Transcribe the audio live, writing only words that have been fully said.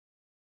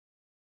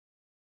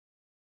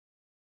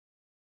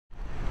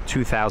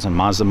2000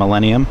 Mazda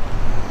Millenium.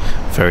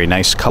 Very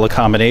nice color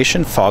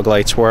combination. Fog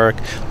lights work.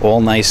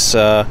 All nice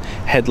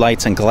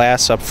headlights and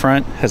glass up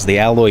front. Has the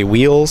alloy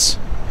wheels.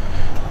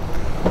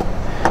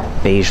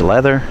 Beige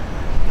leather.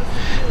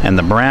 And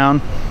the brown.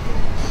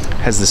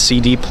 Has the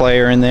CD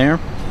player in there.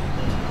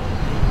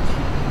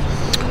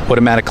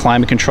 Automatic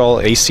climate control.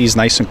 AC is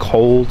nice and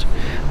cold.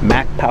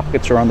 Mac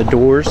pockets are on the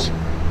doors.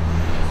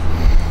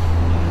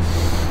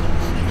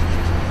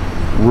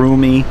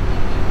 Roomy.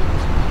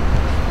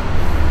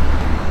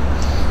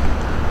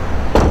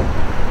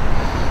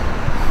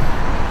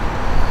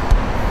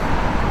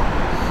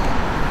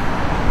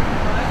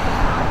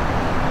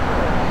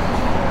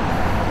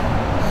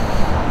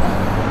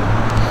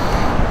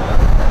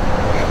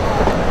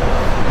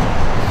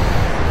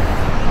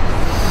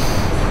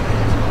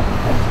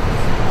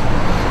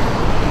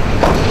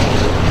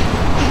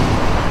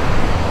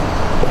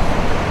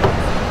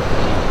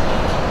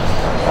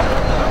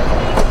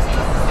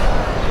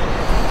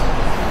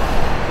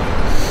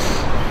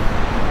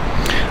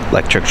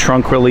 Electric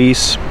trunk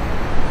release.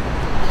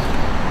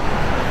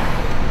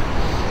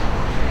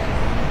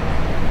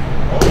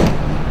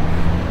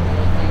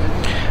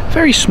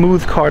 Very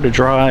smooth car to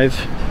drive.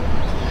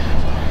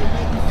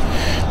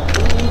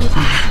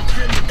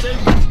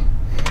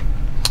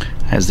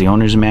 Has the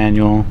owner's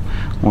manual.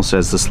 Also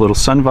has this little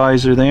sun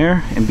visor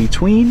there in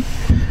between,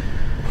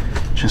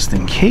 just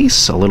in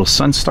case a little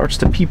sun starts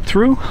to peep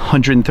through.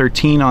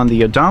 113 on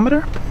the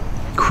odometer.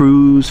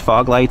 Cruise,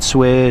 fog light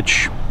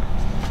switch.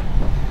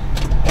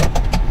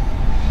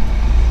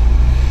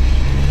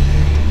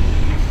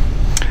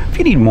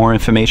 If you need more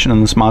information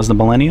on this Mazda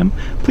Millenium,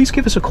 please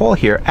give us a call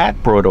here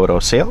at Broad Auto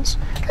Sales,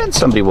 and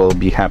somebody will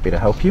be happy to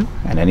help you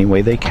in any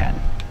way they can.